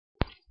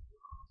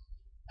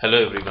Hello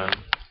everyone.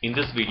 In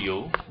this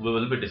video, we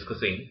will be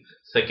discussing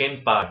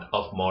second part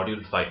of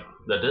module 5,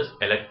 that is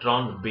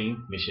electron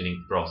beam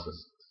machining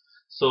process.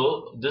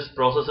 So this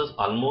process is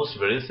almost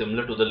very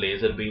similar to the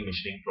laser beam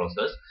machining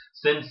process,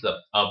 since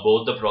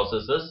both the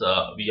processes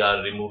we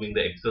are removing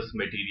the excess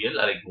material,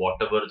 like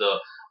whatever the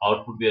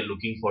output we are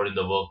looking for in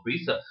the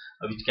workpiece,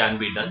 which can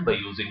be done by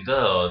using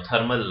the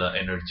thermal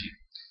energy.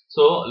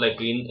 So, like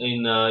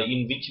in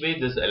which way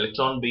this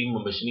electron beam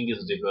machining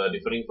is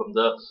differing from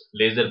the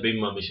laser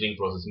beam machining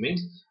process means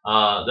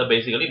the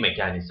basically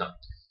mechanism.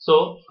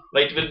 So,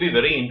 it will be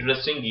very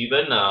interesting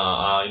even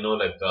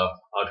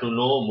to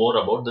know more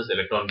about this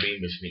electron beam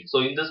machining. So,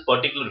 in this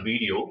particular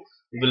video,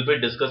 we will be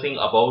discussing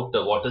about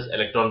what is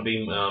electron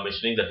beam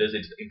machining, that is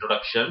its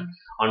introduction,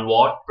 on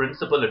what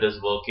principle it is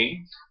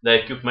working, the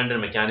equipment and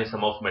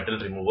mechanism of metal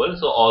removal.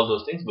 So, all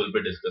those things we will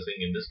be discussing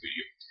in this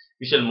video.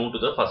 We shall move to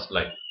the first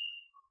slide.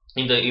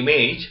 In the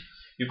image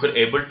you could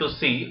able to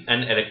see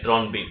an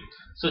electron beam.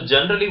 So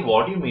generally,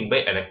 what do you mean by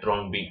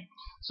electron beam?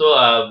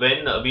 So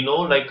when we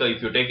know,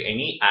 if you take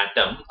any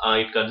atom,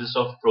 it consists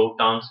of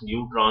protons,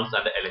 neutrons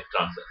and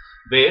electrons,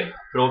 where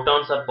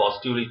protons are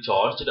positively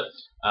charged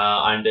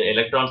and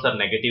electrons are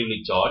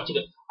negatively charged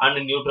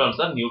and neutrons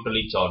are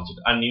neutrally charged,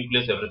 and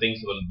nucleus everything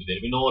will be there.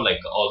 We know like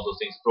all those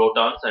things,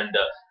 protons and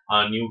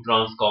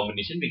neutrons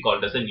combination we call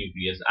it as a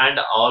nucleus, and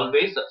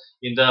always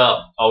in the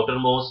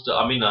outermost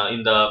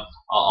in the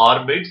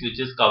orbits which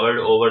is covered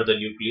over the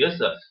nucleus,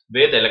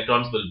 where the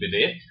electrons will be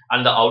there,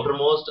 and the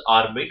outermost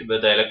orbit where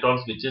the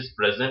electrons which is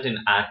present in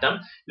atom,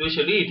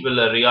 usually it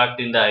will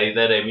react in the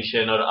either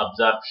emission or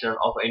absorption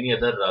of any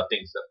other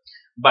things.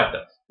 But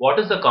what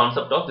is the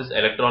concept of this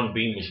electron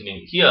beam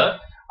machining? Here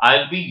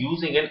I'll be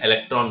using an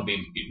electron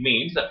beam. It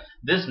means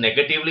this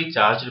negatively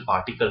charged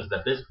particles,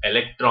 that is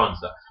electrons,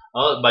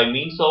 by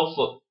means of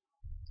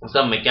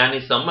some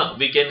mechanism,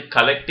 we can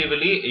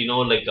collectively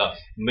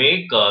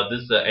make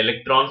this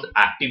electrons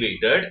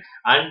activated,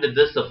 and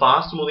this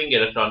fast moving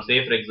electron,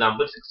 say for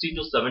example 60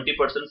 to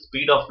 70%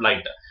 speed of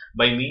light,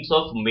 by means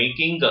of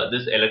making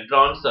this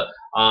electrons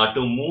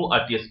to move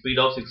at a speed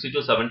of 60 to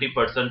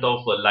 70%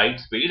 of light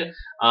speed,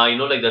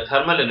 the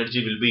thermal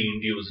energy will be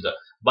induced.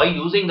 By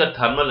using the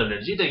thermal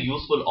energy, the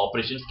useful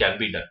operations can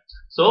be done.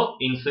 So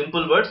in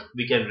simple words,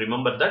 we can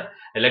remember that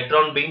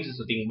electron beams is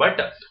nothing but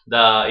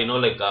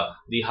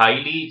the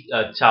highly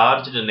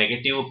charged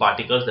negative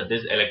particles, that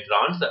is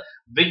electrons,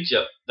 which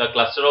the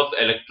cluster of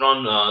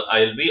electron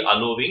will be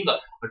allowing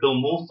to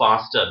move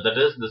faster, that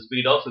is the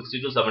speed of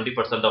 60 to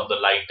 70% of the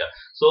light.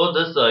 So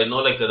this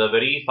the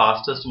very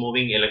fastest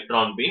moving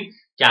electron beam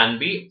can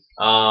be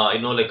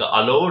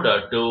allowed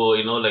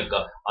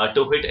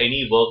to hit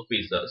any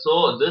workpiece.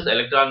 So this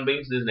electron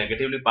beams, these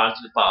negatively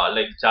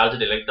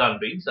charged electron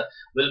beams,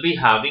 will be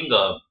having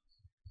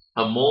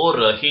a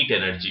more heat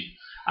energy,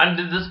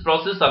 and this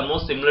process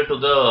almost similar to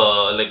the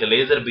a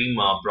laser beam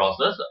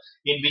process,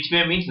 in which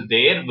way means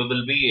there we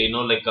will be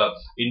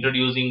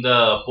introducing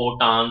the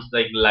photons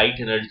like light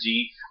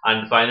energy,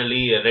 and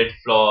finally red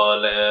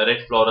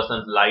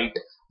fluorescent light,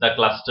 the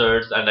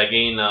clusters, and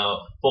again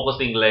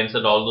focusing lens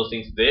and all those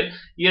things there.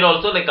 Here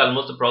also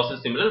almost the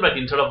process similar, but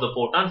instead of the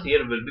photons,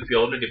 here will be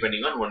purely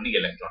depending on only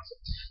electrons.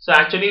 So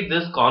actually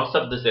this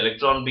concept, this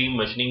electron beam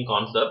machining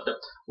concept,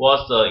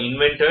 was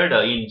invented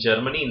in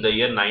Germany in the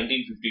year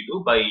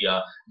 1952 by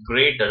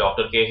great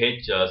Dr.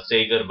 K.H.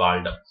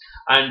 Steigerwald.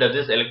 And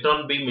this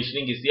electron beam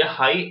machining is a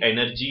high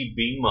energy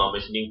beam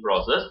machining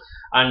process,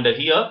 and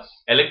here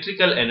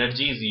electrical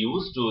energy is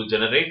used to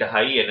generate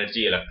high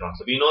energy electrons.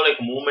 We know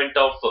movement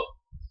of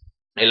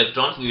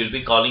electrons, we will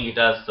be calling it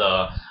as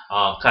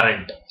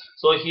current.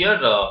 So here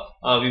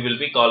we will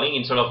be calling,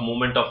 instead of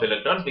movement of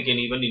electrons, we can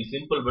even in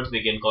simple words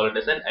we can call it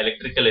as an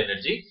electrical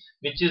energy,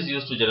 which is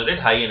used to generate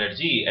high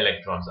energy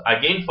electrons.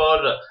 Again for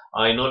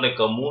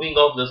moving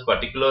of this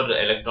particular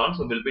electrons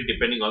will be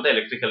depending on the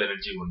electrical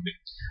energy only.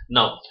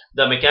 Now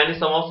the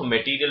mechanism of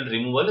material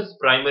removal is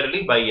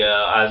primarily by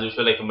as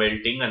usual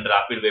melting and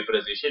rapid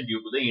vaporization due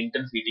to the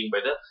intense heating by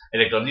the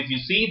electrons. If you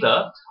see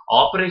the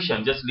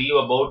operation, just leave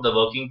about the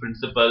working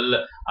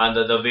principle and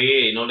the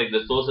way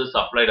the source is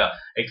supplied,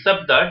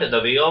 except that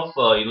the way of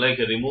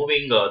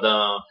removing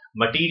the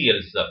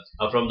materials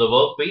from the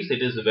workpiece,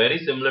 it is very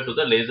similar to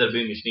the laser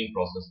beam machining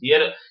process.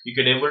 Here you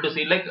can able to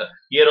see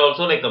here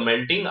also a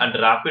melting and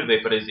rapid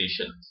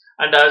vaporization,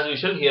 and as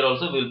usual here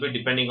also we will be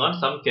depending on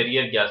some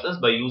carrier gases.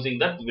 By using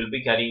that, we will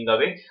be carrying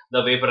away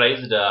the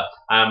vaporized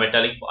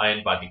metallic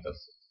ion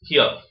particles.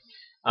 Here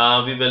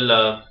we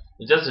will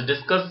just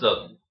discuss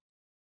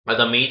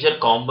the major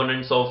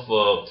components of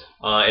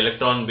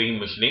electron beam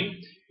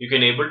machining. You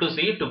can able to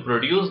see, to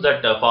produce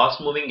that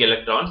fast moving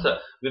electrons,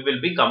 we will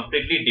be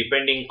completely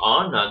depending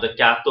on the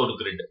cathode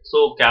grid.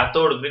 So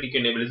cathode grid, you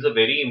can able, is a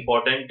very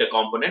important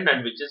component,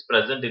 and which is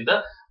present in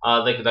the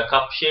the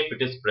cup shape it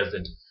is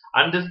present.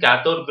 And this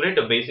cathode grid,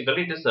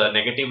 basically it is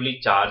negatively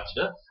charged,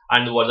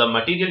 and what the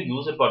material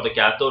used for the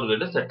cathode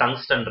grid is a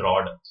tungsten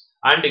rod.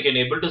 And you can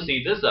able to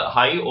see this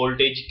high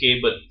voltage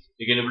cable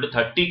you can able to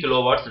 30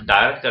 kilowatts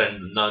direct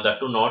current, now that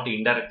too not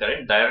indirect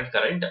current, direct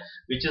current,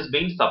 which is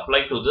being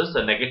supplied to this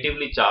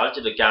negatively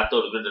charged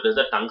cathode, that is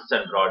the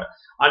tungsten rod.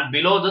 And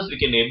below this we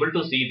can able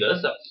to see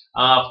this,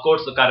 of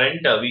course the current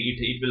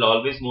it will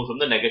always move from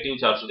the negative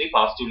charge to the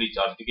positively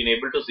charged. You can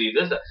able to see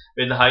this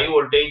when the high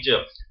voltage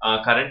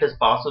current is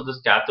passed through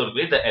this cathode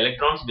grid, the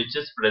electrons which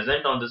is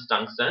present on this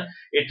tungsten,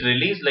 it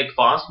release like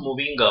fast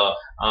moving the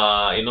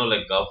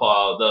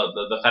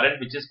current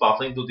which is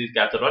passing through this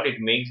cathode rod, it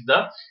makes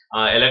the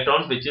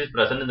electrons which is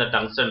present in the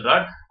tungsten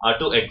rod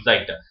to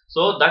excite.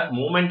 So that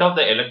movement of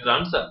the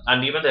electrons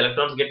and even the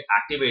electrons get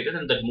activated,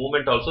 and that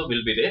movement also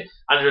will be there,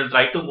 and it will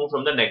try to move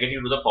from the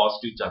negative to the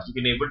positive charge. You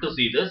can able to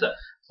see this.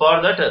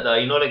 For that,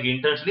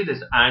 intentionally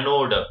this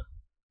anode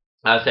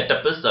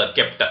setup is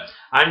kept,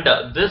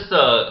 and this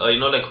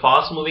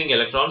fast moving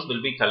electrons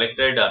will be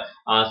collected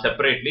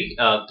separately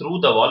through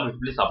the wall which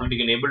will be supplied. You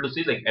can able to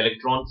see like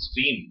electron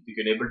stream. You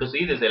can able to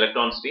see this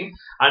electron stream,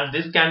 and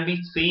this can be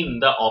seen in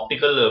the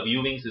optical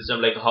viewing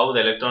system, like how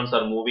the electrons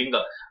are moving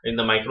in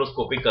the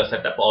microscopic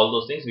setup. All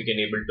those things we can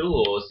able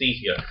to see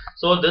here.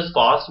 So this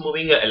fast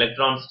moving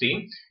electron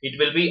stream, it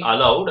will be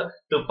allowed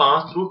to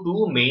pass through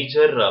two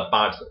major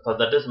parts,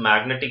 that is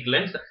magnetic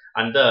lens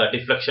and the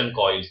deflection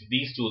coils,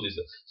 these two.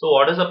 So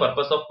what is the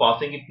purpose of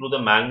passing it through the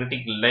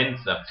magnetic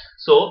lens?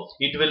 So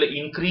it will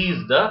increase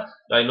the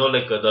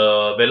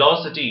the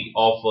velocity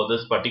of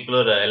this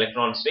particular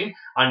electron stream,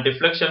 and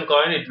deflection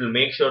coil, it will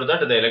make sure that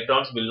the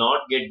electrons will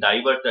not get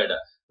diverted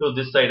to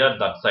this side or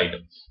that side.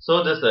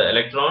 So this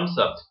electrons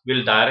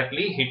will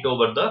directly hit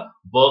over the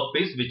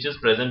workpiece which is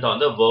present on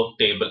the work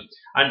table,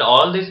 and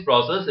all this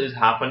process is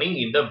happening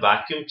in the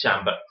vacuum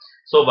chamber.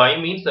 So why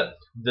means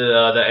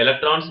the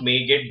electrons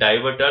may get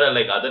diverted, or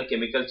like other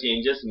chemical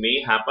changes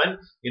may happen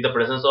in the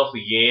presence of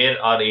air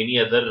or any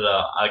other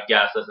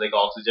gases like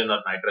oxygen or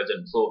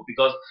nitrogen. So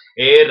because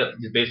air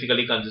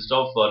basically consists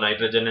of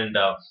nitrogen and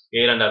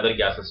air and other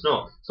gases,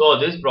 no. So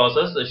this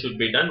process should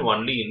be done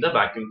only in the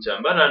vacuum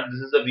chamber, and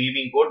this is the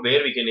weaving code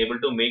where we can able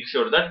to make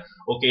sure that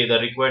okay, the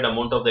required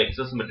amount of the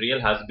excess material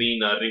has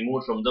been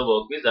removed from the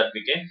workpiece, that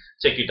we can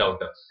check it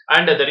out.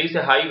 And there is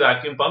a high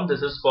vacuum pump.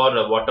 This is for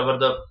whatever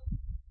the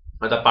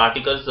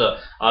particles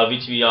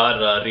which we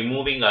are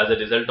removing as a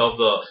result of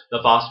the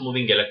fast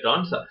moving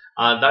electrons,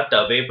 that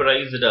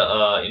vaporized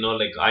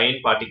ion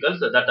particles,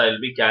 that I will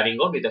be carrying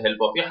out with the help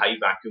of a high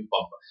vacuum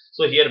pump.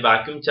 So here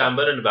vacuum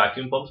chamber and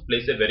vacuum pumps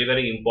plays a very,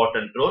 very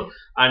important role,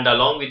 and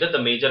along with that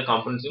the major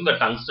components in the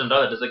tungsten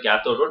rod, that is the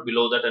cathode rod.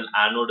 Below that an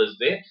anode is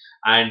there,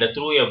 and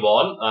through a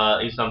wall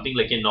is something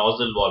like a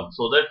nozzle valve,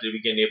 so that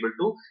we can able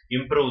to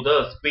improve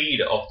the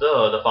speed of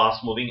the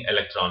fast moving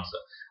electrons.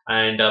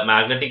 And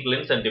magnetic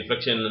lens and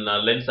deflection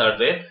lens are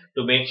there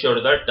to make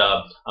sure that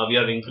we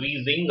are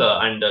increasing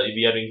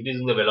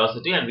the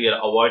velocity, and we are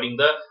avoiding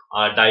the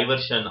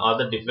diversion or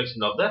the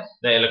deflection of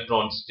the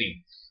electron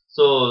stream.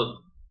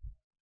 So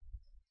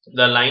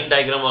the line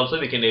diagram also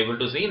we can able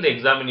to see in the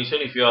examination.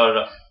 If you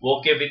are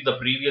okay with the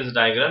previous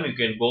diagram, you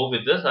can go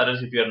with this, or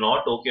else if you are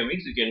not okay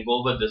means you can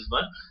go with this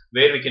one,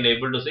 where we can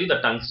able to see the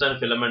tungsten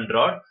filament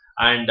rod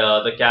and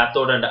the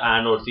cathode and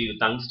anode. See the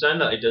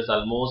tungsten, it is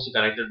almost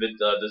connected with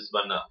this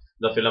one,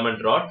 the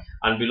filament rod,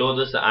 and below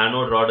this the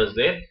anode rod is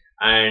there,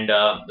 and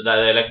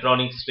the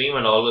electronic stream,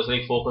 and always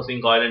like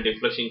focusing coil and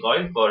deflection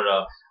coil for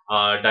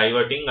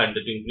diverting and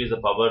to increase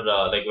the power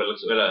like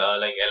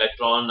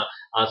electron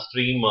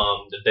stream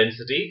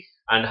density.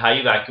 And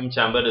high vacuum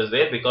chamber is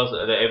there because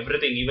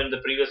everything, even the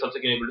previous also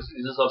can able to see,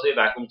 this is also a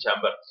vacuum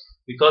chamber,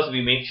 because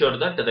we make sure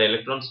that the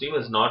electron stream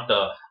is not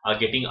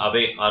getting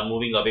away or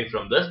moving away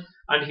from this.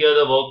 And here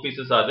the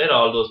workpieces are there,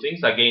 all those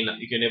things again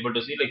you can able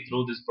to see like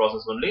through this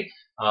process only,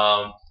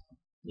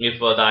 if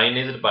the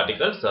ionized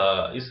particles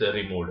is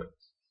removed.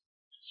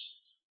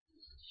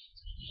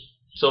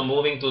 So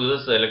moving to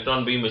this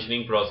electron beam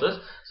machining process.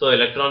 So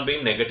electron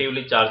beam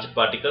negatively charged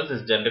particles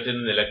is generated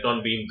in an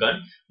electron beam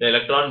gun. The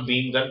electron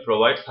beam gun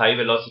provides high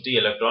velocity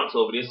electrons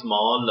over a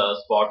small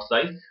spot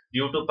size.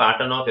 Due to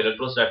pattern of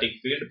electrostatic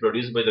field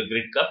produced by the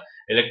grid cup,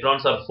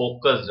 electrons are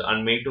focused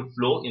and made to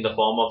flow in the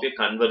form of a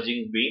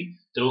converging beam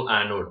through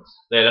anode.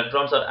 The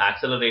electrons are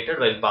accelerated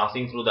while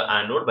passing through the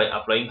anode by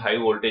applying high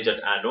voltage at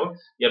anode.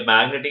 A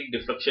magnetic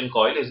deflection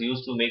coil is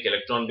used to make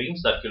electron beam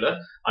circular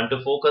and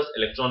to focus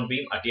electron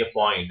beam at a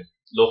point.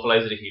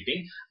 Localized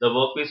heating. The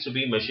workpiece to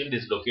be machined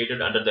is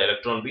located under the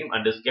electron beam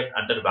and is kept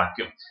under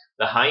vacuum.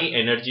 The high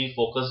energy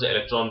focused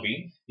electron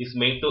beam is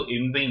made to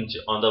impinge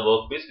on the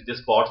workpiece with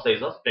a spot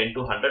size of 10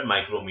 to 100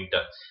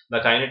 micrometer. The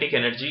kinetic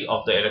energy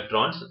of the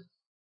electrons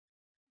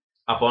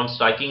upon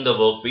striking the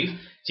workpiece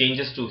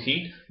changes to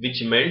heat,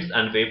 which melts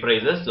and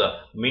vaporizes the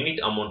minute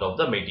amount of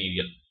the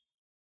material.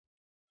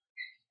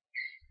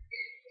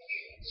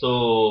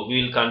 So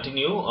we will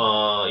continue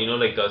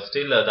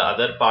still the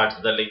other parts,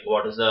 the like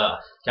what is the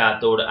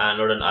cathode,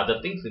 anode and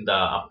other things in the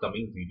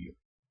upcoming video.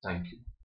 Thank you.